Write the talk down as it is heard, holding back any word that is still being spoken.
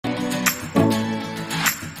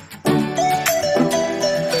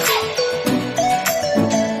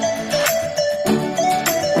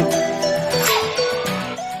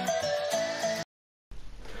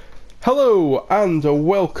Hello and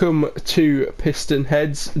welcome to Piston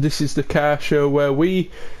Heads. This is the car show where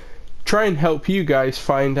we try and help you guys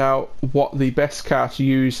find out what the best car to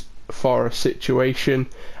use for a situation,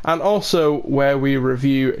 and also where we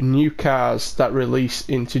review new cars that release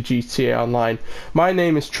into GTA Online. My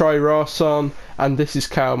name is Troy Rawson and this is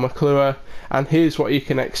Kyle McClure, and here's what you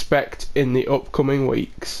can expect in the upcoming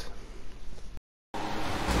weeks.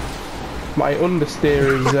 My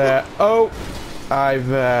understeer is oh,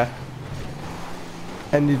 I've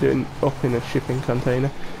ended up in a shipping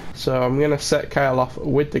container, so I'm gonna set Kyle off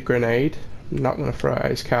with the grenade. I'm not gonna throw it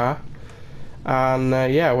at his car, and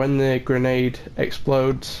yeah, when the grenade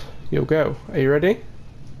explodes, you'll go. Are you ready?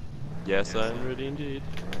 Yes, I'm ready indeed.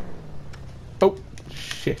 Oh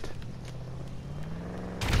shit!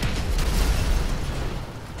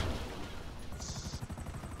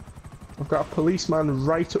 I've got a policeman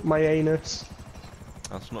right up my anus.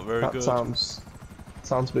 That's not very That good. sounds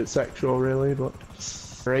a bit sexual, really, but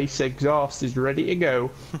race exhaust is ready to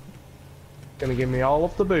go. Gonna give me all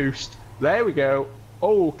of the boost. There we go.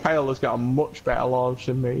 Oh, Kyle has got a much better launch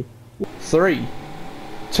than me. 3,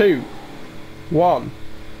 2, 1,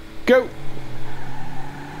 go!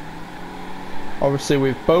 Obviously,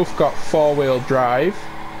 we've both got four-wheel drive.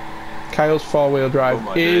 Kyle's four-wheel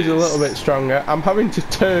drive is a little bit stronger. I'm having to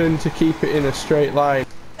turn to keep it in a straight line.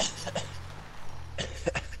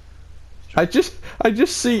 I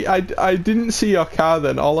didn't see your car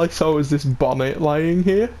then. All I saw was this bonnet lying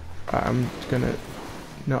here. I'm gonna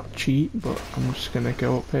not cheat, but I'm just gonna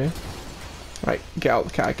go up here. Right, get out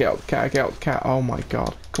the car, get out the car, get out the car. Oh my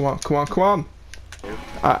god. Come on, come on, come on.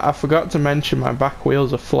 I forgot to mention my back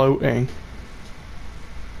wheels are floating.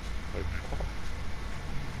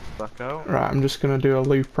 Back out. Right, I'm just gonna do a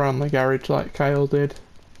loop around the garage like Kyle did.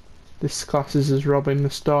 This classes as robbing the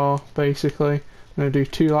store, basically. I'm gonna do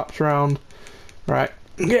 2 laps around. Right,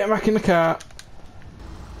 get back in the car.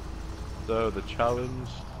 So the challenge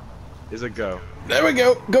is a go. There we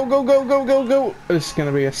go. Go, go, go, go, go, go. This is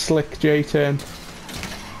gonna be a slick J turn.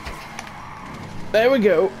 There we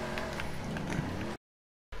go.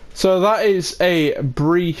 So that is a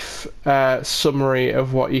brief summary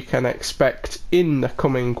of what you can expect in the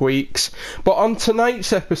coming weeks. But on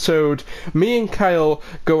tonight's episode, me and Kyle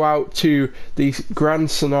go out to the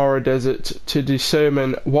Grand Sonora Desert to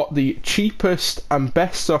determine what the cheapest and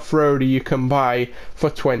best off-roader you can buy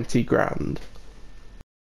for 20 grand.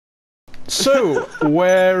 So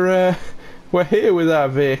we're here with our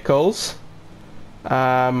vehicles.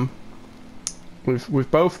 We've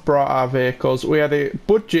both brought our vehicles. We had a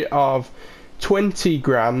budget of 20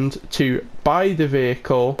 grand to buy the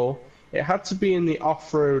vehicle. It had to be in the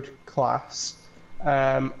off-road class,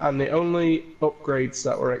 and the only upgrades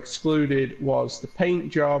that were excluded was the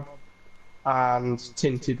paint job and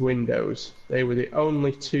tinted windows. They were the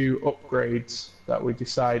only 2 upgrades that we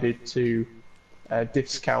decided to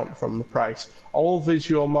discount from the price. All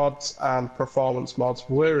visual mods and performance mods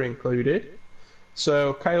were included.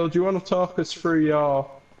 So, Kyle, do you want to talk us through your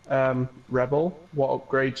Rebel, what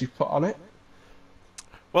upgrades you put on it?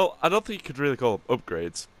 Well, I don't think you could really call them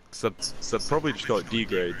upgrades, because I'd probably just call it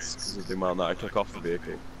degrades, because of the amount that I took off the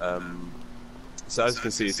vehicle. So as you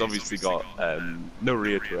can see, it's obviously got no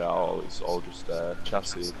rear to it at all, it's all just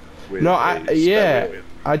chassis with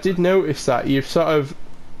I did notice that. You've sort of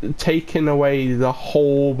taken away the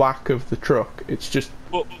whole back of the truck. It's just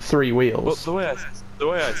 3 wheels. But the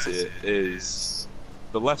way I see it is,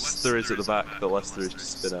 the less there is at the back, the less there is to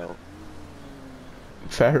spin out.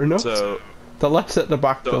 Fair enough. So the less at the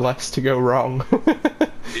back, the less to go wrong.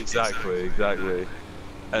 Exactly.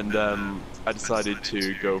 And I decided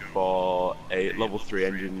to go for a level 3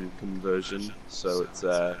 engine conversion, so it's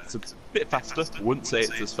a bit faster. I wouldn't say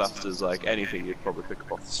it's as fast as like anything you'd probably pick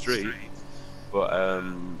up off the street, but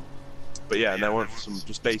yeah, and I went for some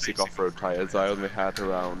just basic off-road tyres. I only had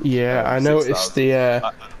around I noticed 6,000.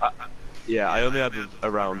 I only had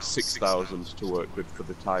around 6,000 to work with for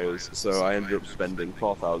the tyres, so I ended up spending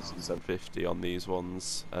 4,750 on these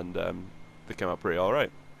ones, and they came out pretty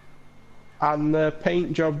alright. And the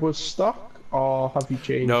paint job was stock, or have you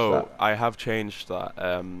changed that? No, I have changed that.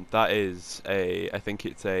 That is I think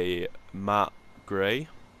it's a matte grey.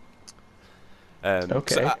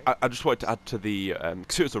 Okay. I just wanted to add to the,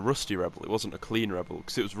 because it was a rusty Rebel, it wasn't a clean Rebel,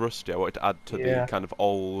 because it was rusty. I wanted to add to the kind of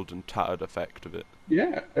old and tattered effect of it.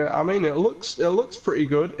 Yeah, I mean, it looks pretty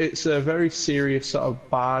good. It's a very serious sort of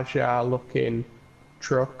Baja looking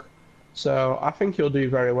truck, so I think you'll do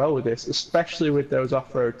very well with this, especially with those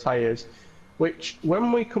off-road tyres. Which,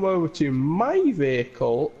 when we come over to my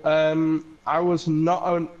vehicle, I was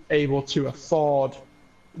not able to afford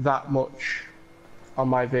that much on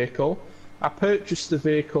my vehicle. I purchased the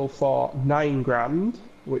vehicle for 9 grand,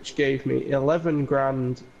 which gave me 11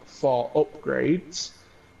 grand for upgrades.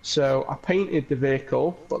 So I painted the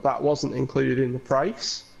vehicle, but that wasn't included in the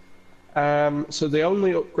price. So the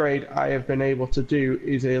only upgrade I have been able to do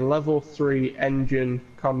is a level 3 engine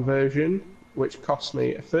conversion, which cost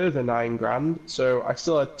me a further 9 grand. So I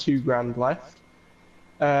still had 2 grand left,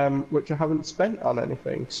 which I haven't spent on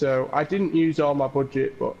anything. So I didn't use all my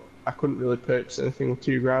budget, but I couldn't really purchase anything with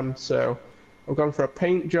 2 grand. So I've gone for a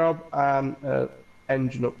paint job and an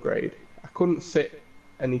engine upgrade. I couldn't fit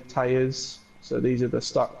any tyres, so these are the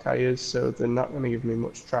stock tyres, so they're not going to give me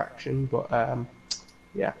much traction, but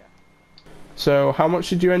yeah. So how much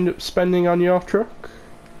did you end up spending on your truck?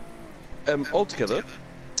 Altogether,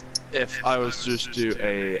 if I was just do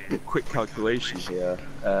a quick calculation here,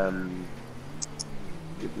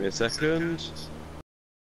 give me a second.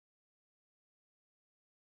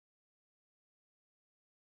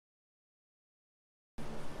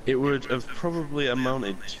 It would have probably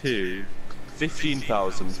amounted to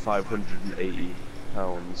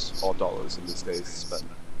 £15,580 or dollars in this case spent.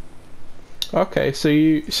 Okay,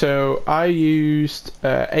 so I used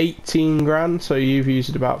 18 grand, so you've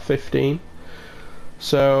used about 15.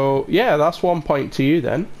 So yeah, that's 1 point to you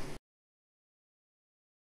then.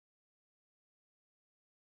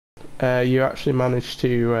 You actually managed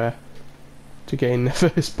to gain the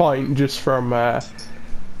first point just from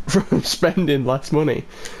spending less money.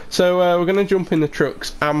 So we're going to jump in the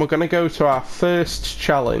trucks and we're going to go to our first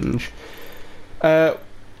challenge.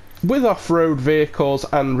 With off-road vehicles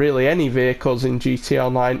and really any vehicles in GTA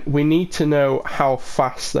Online, we need to know how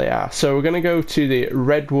fast they are. So we're going to go to the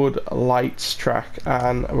Redwood Lights track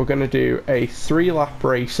and we're going to do a 3-lap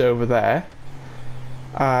race over there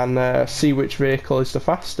and see which vehicle is the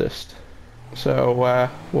fastest. So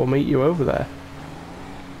we'll meet you over there.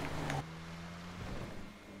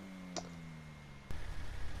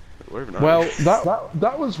 Well,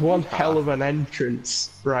 that was one hell of an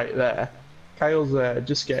entrance right there. Kyle's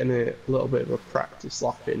just getting a little bit of a practice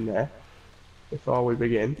lap in there before we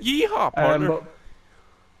begin. Yeehaw, partner!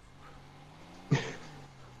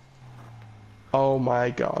 Oh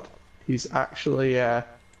my god, he's actually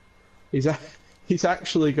he's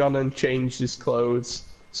actually gone and changed his clothes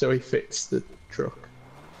so he fits the truck.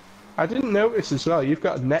 I didn't notice as well. You've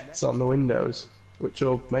got nets on the windows, which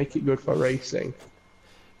will make it good for racing.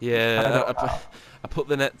 Yeah, I put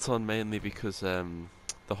the nets on mainly because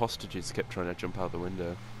the hostages kept trying to jump out the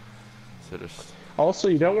window. So just... Also,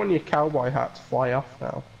 you don't want your cowboy hat to fly off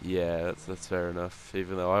now. Yeah, that's fair enough.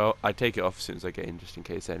 Even though I take it off as soon as I get in, just in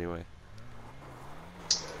case anyway.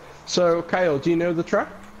 So, Kyle, do you know the track?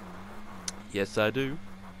 Yes, I do.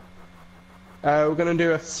 We're going to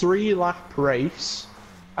do a 3-lap race,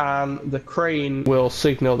 and the crane will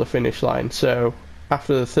signal the finish line. So,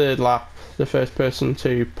 after the 3rd lap, the first person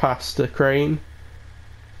to pass the crane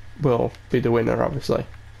will be the winner, obviously.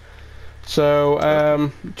 So,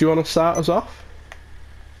 do you want to start us off?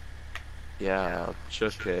 Yeah, I'll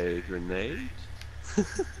chuck a grenade.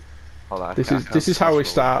 This is how we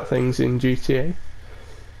start things in GTA.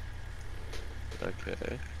 Okay.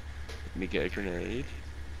 Let me get a grenade.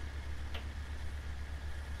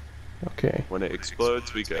 Okay. When it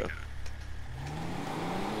explodes, we go.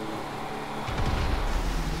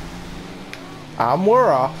 And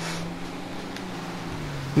we're off.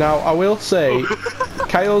 Now, I will say,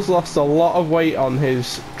 Kyle's lost a lot of weight on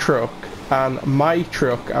his truck, and my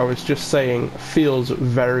truck, I was just saying, feels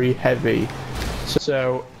very heavy.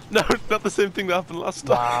 So... No, not the same thing that happened last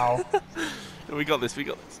time. Wow. We got this.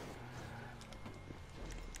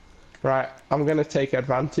 Right, I'm going to take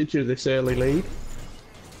advantage of this early lead.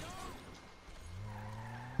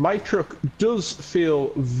 My truck does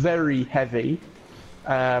feel very heavy,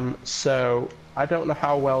 so I don't know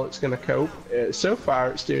how well it's going to cope. So far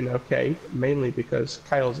it's doing okay, mainly because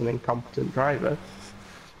Kyle's an incompetent driver.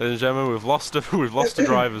 Ladies and gentlemen, we've lost a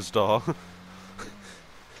driver's door.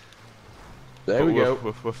 There we go.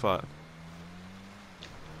 We're fine.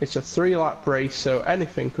 It's a 3-lap race, so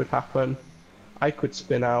anything could happen. I could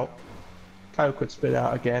spin out. Kyle could spin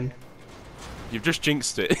out again. You've just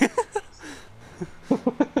jinxed it.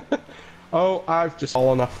 Oh, I've just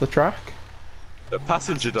fallen off the track. The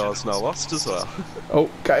passenger door's now lost as well. Oh,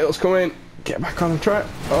 Kyle's coming. Get back on the track.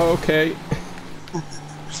 Okay.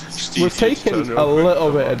 We've taken a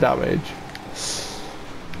little bit of damage.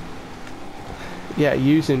 Yeah,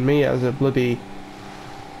 using me as a bloody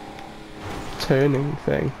turning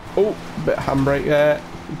thing. Oh, bit of handbrake there.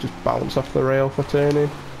 Just bounce off the rail for turning.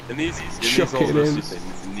 In these Chuck it in.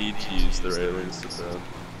 things, you need to use the railings to turn.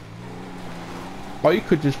 Or you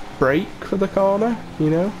could just brake for the corner, you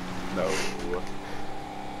know? No.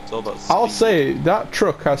 It's all about I'll speed. say that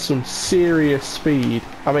truck has some serious speed.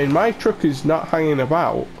 I mean, my truck is not hanging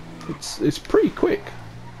about. It's pretty quick,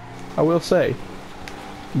 I will say.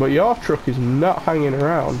 But your truck is not hanging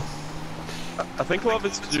around. I think a lot of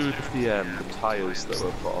it's to do with the tyres that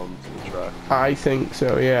were put onto the track. I think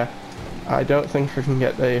so, yeah. I don't think I can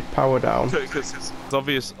get the power down. Because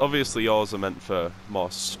Obviously yours are meant for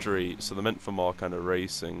more street, so they're meant for more kind of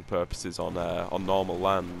racing purposes on normal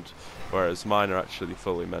land, whereas mine are actually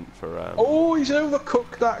fully meant for. Oh, he's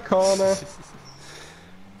overcooked that corner.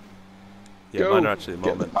 Yeah, Go, mine are actually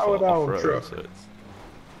more get the meant power for down, off-road. truck. So it's...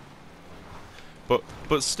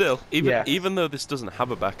 But still, even though this doesn't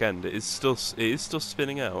have a back end, it is still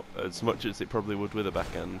spinning out as much as it probably would with a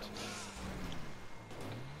back end.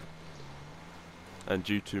 And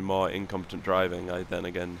due to more incompetent driving, I then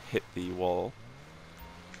again hit the wall.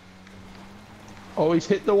 Oh, he's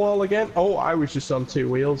hit the wall again? Oh, I was just on two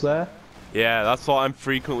wheels there. Yeah, that's what I'm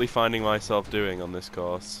frequently finding myself doing on this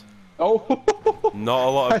course. Oh, Not a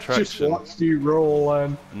lot of I just traction. watched you roll.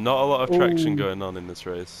 Not a lot of traction Ooh. going on in this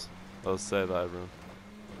race. I'll say that, everyone.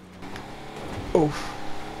 Oof.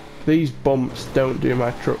 These bumps don't do my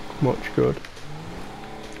truck much good.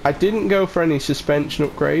 I didn't go for any suspension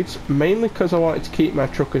upgrades, mainly because I wanted to keep my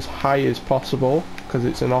truck as high as possible, because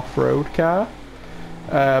it's an off-road car.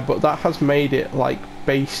 But that has made it like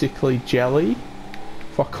basically jelly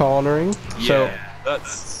for cornering. yeah, So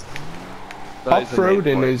that's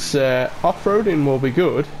off-roading is off-roading will be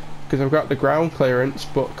good because I've got the ground clearance,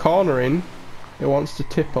 but cornering it wants to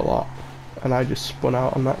tip a lot, and I just spun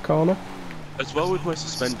out on that corner. as well with my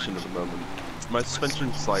suspension at the moment. My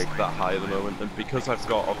suspension's like that high at the moment, and because I've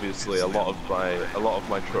got obviously a lot of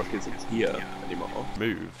my truck isn't here anymore.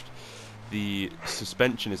 Moved. The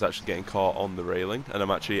suspension is actually getting caught on the railing, and I'm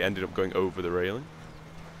actually ended up going over the railing.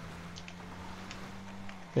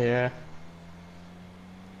 Yeah.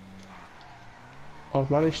 I've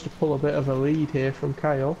managed to pull a bit of a lead here from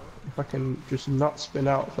Kyle. If I can just not spin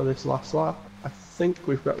out for this last lap, I think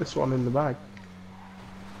we've got this one in the bag.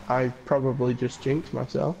 I probably just jinxed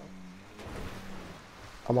myself.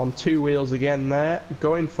 I'm on two wheels again there,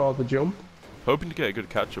 going for the jump. Hoping to get a good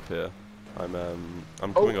catch up here. I'm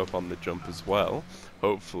coming up on the jump as well.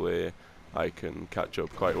 Hopefully I can catch up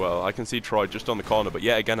quite well. I can see Troy just on the corner, but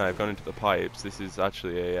yet again I've gone into the pipes. This is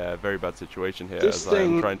actually a very bad situation here as I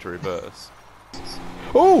am trying to reverse.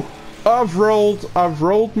 Oh! I've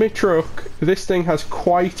rolled my truck. This thing has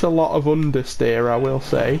quite a lot of understeer, I will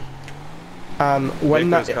say. And when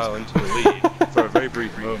There that goes Kyle into the lead for a very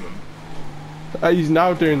brief moment. he's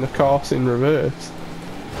now doing the course in reverse.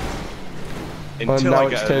 Until now I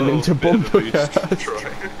it's get a turned little into bit of a bumper boost from cars.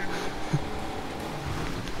 Troy.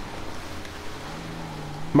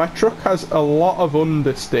 My truck has a lot of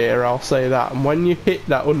understeer, I'll say that, and when you hit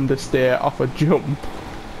that understeer off a jump,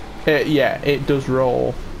 it does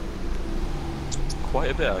roll.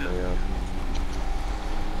 Quite a bit, I know, yeah.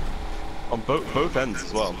 On both ends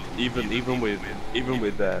as well. Even with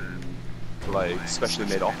like specially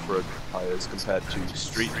made off-road tires compared to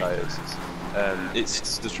street tires,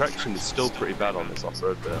 the traction is still pretty bad on this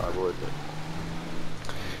off-road bit, I will admit.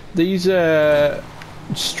 These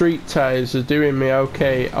street tires are doing me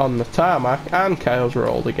okay on the tarmac, and Kyle's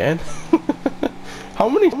rolled again. How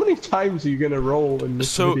many times are you gonna roll in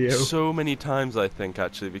this video? So many times, I think,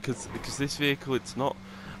 actually, because this vehicle, it's not.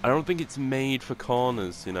 I don't think it's made for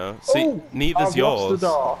corners, you know. See, Oh, neither's I've yours. lost the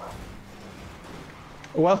door.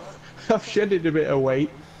 Well, I've shedded a bit of weight.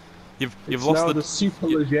 You've It's lost now the the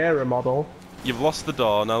Superleggera model. You've lost the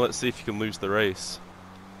door. Now let's see if you can lose the race.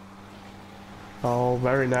 Oh,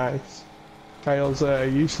 very nice. Kyle's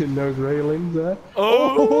using those railings there.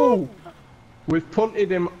 Oh! We've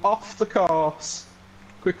punted him off the course.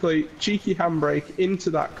 Quickly, cheeky handbrake into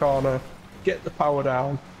that corner. Get the power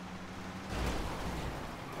down.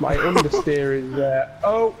 My understeer is there.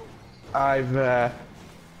 Oh! I've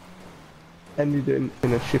ended in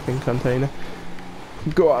a shipping container.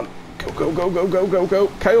 Go on. Go, go, go, go, go, go, go.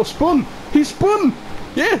 Kyle spun! He spun!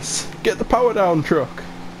 Yes! Get the power down, truck.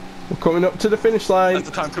 We're coming up to the finish line. As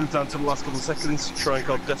the time comes down to the last couple of seconds, Troy and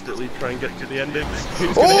God desperately try and get to the ending.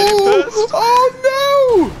 Who's going to hit it first?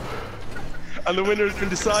 Oh no! And the winner has been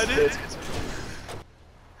decided.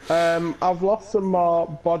 I've lost some more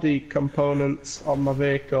body components on my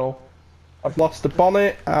vehicle. I've lost the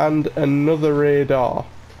bonnet and another rear door.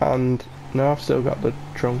 And no, I've still got the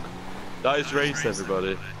trunk. That is race,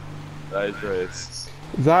 everybody. That is race.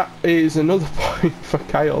 That is another point for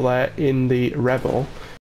Kyle there in the Rebel.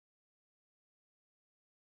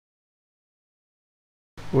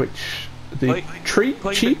 Which the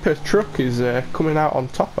Play- cheaper truck is coming out on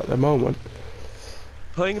top at the moment.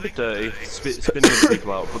 Playing a bit dirty, spinning other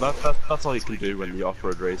people out, but that's all you can do when you're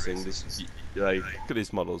off-road racing. Just, like, Look at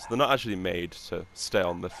these models. They're not actually made to stay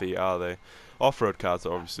on the feet, are they? Off-road cars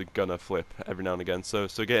are obviously gonna flip every now and again, so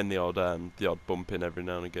getting the odd bump in every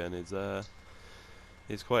now and again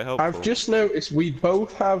is quite helpful. I've just noticed we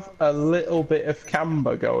both have a little bit of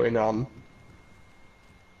camber going on.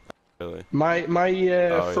 Really? My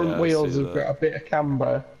front wheels have got a bit of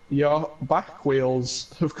camber. Your back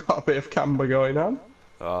wheels have got a bit of camber going on.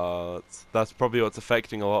 That's probably what's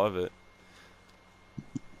affecting a lot of it.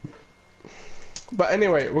 But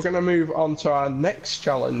anyway, we're going to move on to our next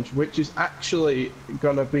challenge, which is actually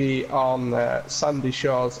going to be on Sandy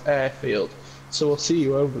Shores Airfield. So we'll see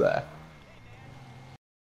you over there.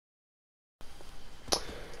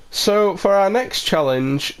 So for our next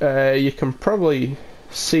challenge, you can probably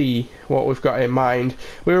see what we've got in mind.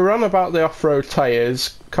 We were on about the off-road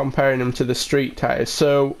tyres, comparing them to the street tyres.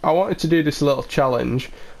 So I wanted to do this little challenge.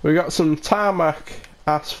 We've got some tarmac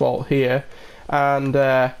asphalt here, and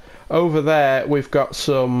over there we've got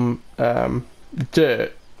some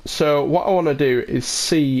dirt. So what I want to do is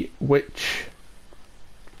see which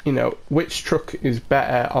truck is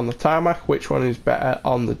better on the tarmac, which one is better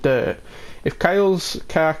on the dirt. If Kyle's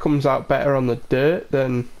car comes out better on the dirt,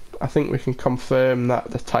 then I think we can confirm that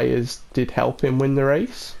the tyres did help him win the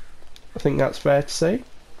race. I think that's fair to say.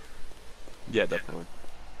 Yeah, definitely.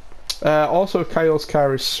 Also, Kyle's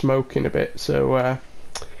car is smoking a bit, so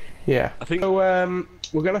yeah. I think. So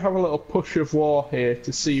we're going to have a little push of war here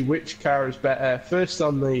to see which car is better. First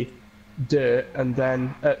on the dirt, and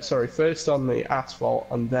then first on the asphalt,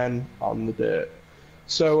 and then on the dirt.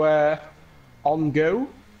 So on go.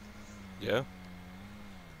 Yeah.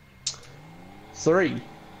 3,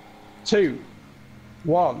 2,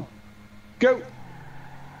 1, go!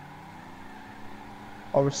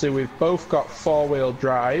 Obviously we've both got four-wheel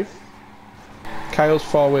drive. Kyle's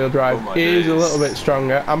four-wheel drive is a little bit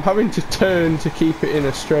stronger. I'm having to turn to keep it in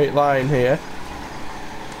a straight line here.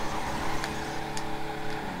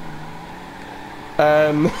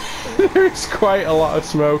 There's quite a lot of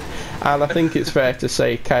smoke, and I think it's fair to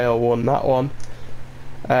say Kyle won that one.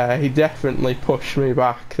 He definitely pushed me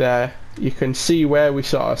back there. You can see where we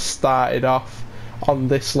sort of started off on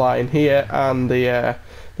this line here, and the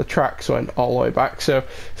tracks went all the way back. So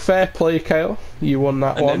fair play, Kyle. You won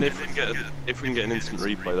that one. And then if we can get an instant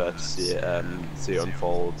replay there to see it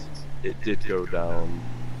unfold, it did go down.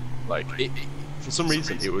 Like for some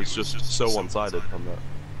reason, it was just so one-sided on that.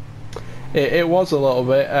 It was a little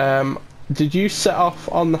bit. Did you set off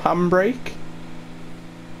on the handbrake?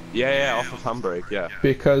 Yeah, off of handbrake, yeah.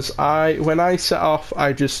 Because when I set off,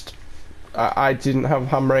 I didn't have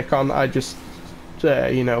handbrake on. I just,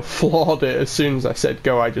 floored it as soon as I said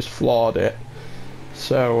go. I just floored it.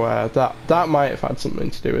 So that might have had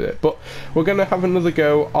something to do with it. But we're gonna have another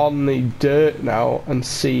go on the dirt now and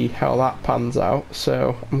see how that pans out.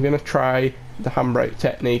 So I'm gonna try the handbrake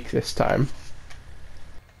technique this time.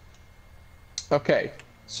 Okay,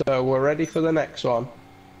 so we're ready for the next one.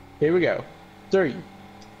 Here we go. 3,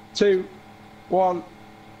 2, 1,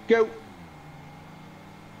 go!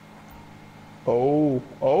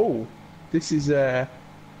 Oh, this is a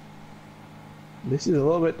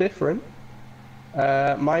little bit different.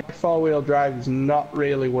 My four-wheel drive is not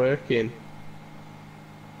really working.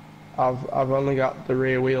 I've only got the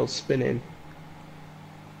rear wheels spinning.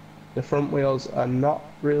 The front wheels are not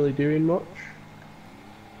really doing much.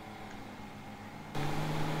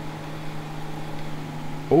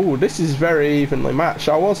 Oh, this is very evenly matched.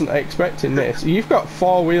 I wasn't expecting this. You've got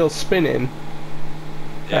four wheels spinning.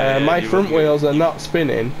 Yeah, my front wheels are not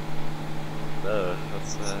spinning. No,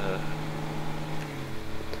 that's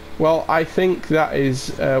Well, I think that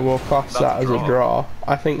is, we'll class that as a draw.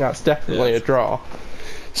 I think that's definitely a draw.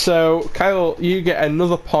 So, Kyle, you get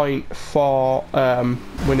another point for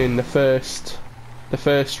winning the first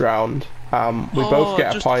round. We both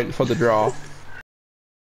get a point for the draw.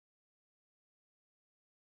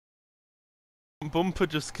 Bumper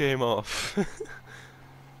just came off.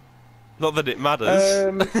 Not that it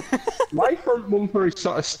matters. My front bumper is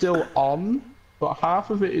sort of still on, but half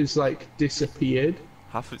of it is like disappeared.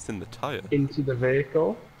 Half of it's in the tyre. Into the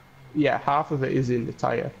vehicle. Yeah, half of it is in the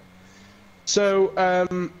tyre. So,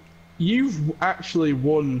 you've actually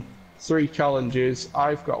won 3 challenges.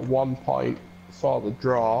 I've got 1 point for the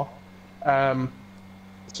draw.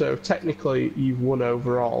 So technically you've won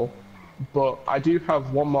overall. But I do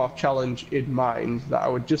have one more challenge in mind that I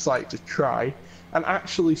would just like to try and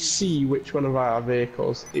actually see which one of our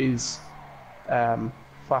vehicles is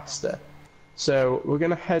faster. So we're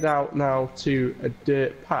going to head out now to a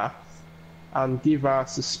dirt path and give our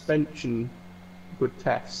suspension a good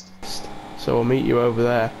test. So we'll meet you over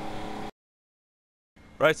there.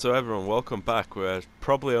 Right, so everyone, welcome back. We're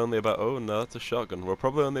probably only about, oh no, that's a shotgun. We're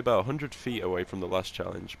probably only about 100 feet away from the last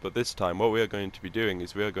challenge, but this time what we are going to be doing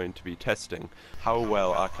is we are going to be testing how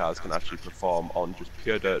well our cars can actually perform on just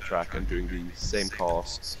pure dirt track and doing the same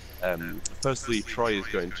course. Firstly, Troy is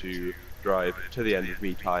going to drive to the end with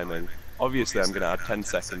me timing. Obviously, I'm going to add 10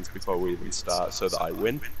 seconds before we even start so that I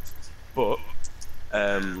win, but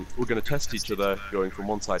we're going to test each other going from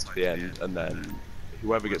one side to the end, and then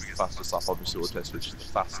whoever gets the fastest lap obviously will test which is the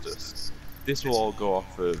fastest. This will all go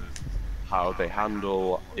off of how they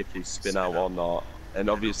handle, if we spin out or not, and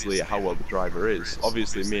obviously how well the driver is.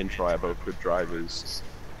 Obviously me and Troy are both good drivers,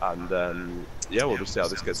 and yeah, we'll just see how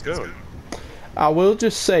this gets going. I will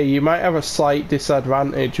just say you might have a slight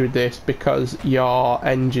disadvantage with this because your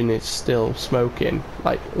engine is still smoking.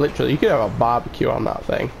 Like literally, you could have a barbecue on that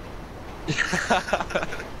thing.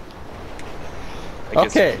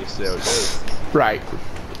 Okay. We'll just see how it goes. Right,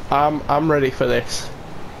 I'm ready for this.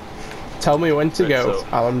 Tell me when to go, so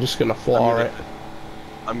and I'm just gonna floor it.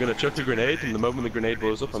 I'm gonna chuck a grenade, and the moment the grenade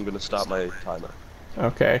blows up, I'm gonna start my timer.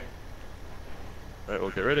 Okay. Right,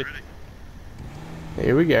 we'll get ready.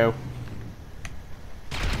 Here we go.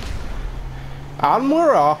 And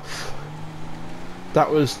we're off. That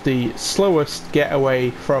was the slowest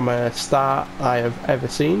getaway from a start I have ever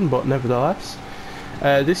seen, but nevertheless.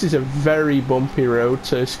 This is a very bumpy road,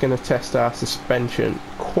 so it's going to test our suspension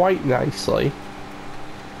quite nicely,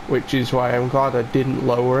 which is why I'm glad I didn't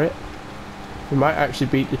lower it. We might actually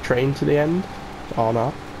beat the train to the end, or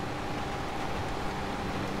not.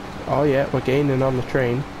 Oh yeah, we're gaining on the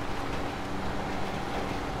train.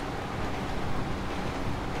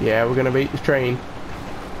 Yeah, we're going to beat the train.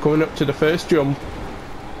 Coming up to the first jump.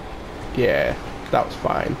 Yeah, that was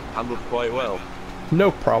fine. Handled quite well.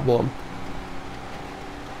 No problem.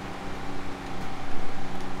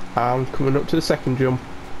 And coming up to the second jump.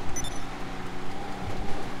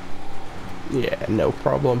 Yeah, no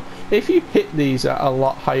problem. If you hit these at a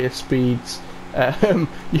lot higher speeds,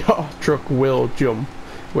 your truck will jump,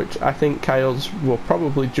 which I think Kyle's will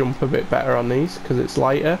probably jump a bit better on these because it's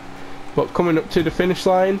lighter. But coming up to the finish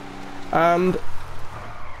line, and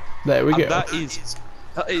there we go. That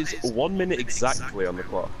is 1 minute exactly on the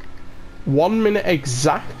clock. 1 minute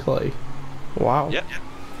exactly. Wow. Yep.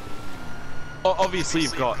 Obviously,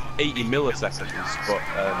 you've got 80 milliseconds, but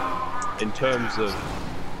in terms of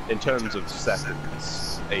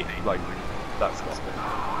seconds, that's nothing.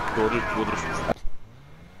 We'll just...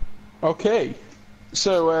 Okay,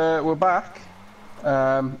 so we're back.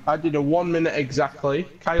 I did a 1 minute exactly.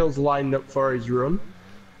 Kyle's lined up for his run.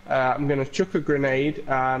 I'm gonna chuck a grenade,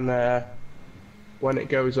 and when it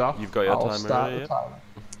goes off, You've got your I'll timer start ready, the timer.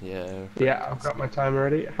 Yeah. Yeah, I've got my timer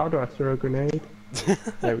ready. How do I throw a grenade?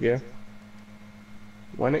 There we go.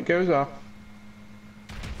 When it goes off.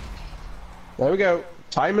 There we go.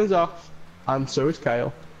 Timer's off, and so is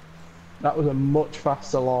Kyle. That was a much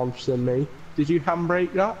faster launch than me. Did you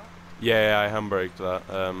handbrake that? Yeah, I handbraked that.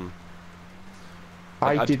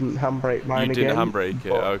 I didn't handbrake mine you again. You didn't handbrake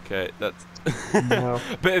it, okay. That's No.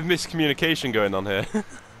 bit of miscommunication going on here.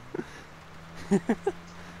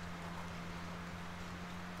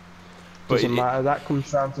 Doesn't matter, that comes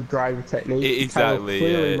down to driver technique. Exactly, Kyle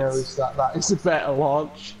clearly yeah, knows that is a better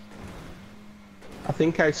launch. I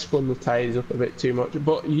think I spun the tyres up a bit too much,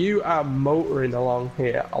 but you are motoring along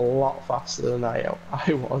here a lot faster than I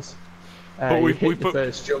was. But we hit the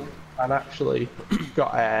first jump and actually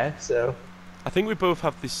got air, so... I think we both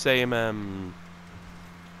have the same,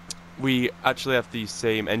 we actually have the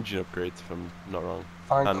same engine upgrades, if I'm not wrong.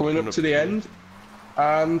 I'm coming up to the end,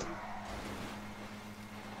 and...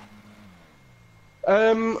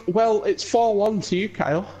 well, it's 4-1 to you,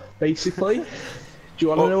 Kyle, basically. Do you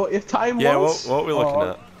want to know what your time was? Yeah, what are we looking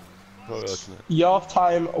at? What are we looking at? Your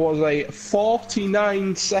time was a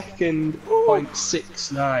 49 second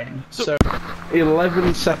 .69, so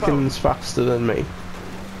 11 seconds faster than me.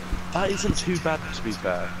 That isn't too bad, to be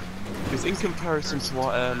fair. Because in comparison to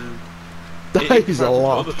what, that is a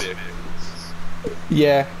lot.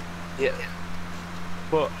 Yeah. Yeah.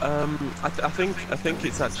 But I think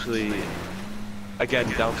it's actually, again,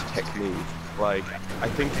 down to technique. Like, I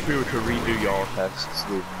think if we were to redo your tests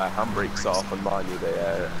with a handbrake set and mine with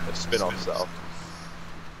a spin-off set,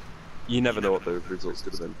 you never know what the results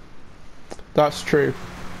could have been. That's true.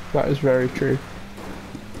 That is very true.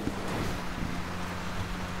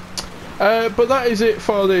 But that is it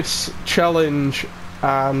for this challenge,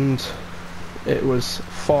 and it was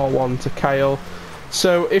 4-1 to Kyle.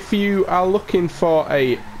 So if you are looking for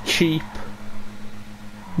a cheap,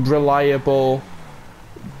 reliable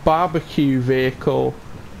barbecue vehicle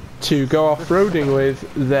to go off-roading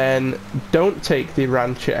with, then don't take the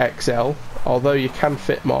Rancher XL, although you can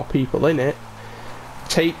fit more people in it.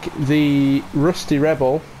 Take the Rusty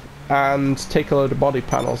Rebel and take a load of body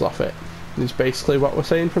panels off it, is basically what we're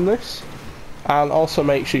saying from this. And also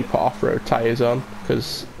make sure you put off-road tyres on,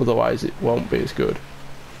 because otherwise it won't be as good.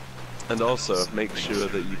 And also make sure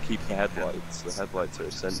that you keep the headlights. The headlights are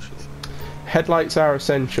essential. Headlights are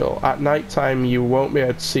essential. At night time you won't be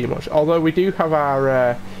able to see much, although we do have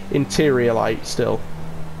our interior light still,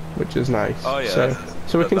 which is nice. Oh yeah.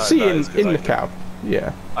 So we can see in the cab.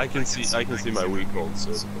 Yeah. I can see my weak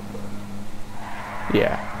also.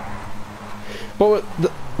 Yeah. But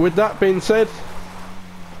with that being said,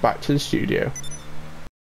 back to the studio.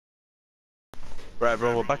 Right,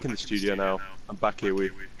 everyone, we're back in the studio now. I'm back here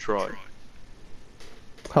with Troy.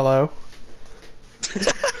 Hello.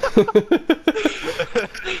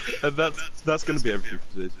 And that's going to be everything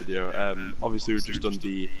for today's video. Obviously, we've just done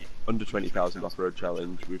the under 20,000 off-road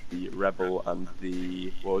challenge with the Rebel and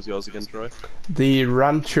the, what was yours again, Troy? The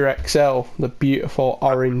Rancher XL, the beautiful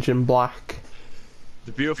orange and black.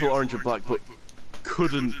 The beautiful orange and black, but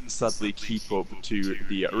couldn't sadly keep up to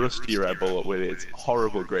the Rusty Rebel with its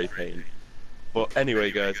horrible grey paint. But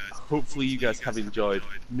anyway, guys, hopefully you guys have enjoyed.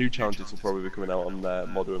 New challenges will probably be coming out on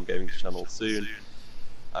MoldyWorm Gaming's channel soon.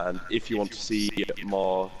 And if you want to see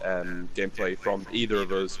more gameplay from either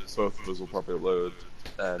of us, both of us will probably upload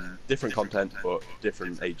different content, but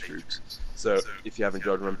different age groups. So if you have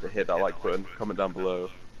enjoyed, remember to hit that like button, comment down below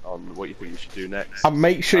on what you think we should do next. And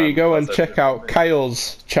make sure you go and check out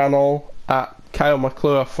Kyle's channel at Kyle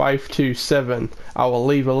McClure 527. I will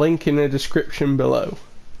leave a link in the description below.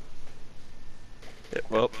 Yeah,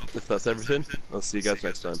 well, if that's everything, I'll see you guys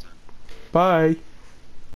next time. Bye.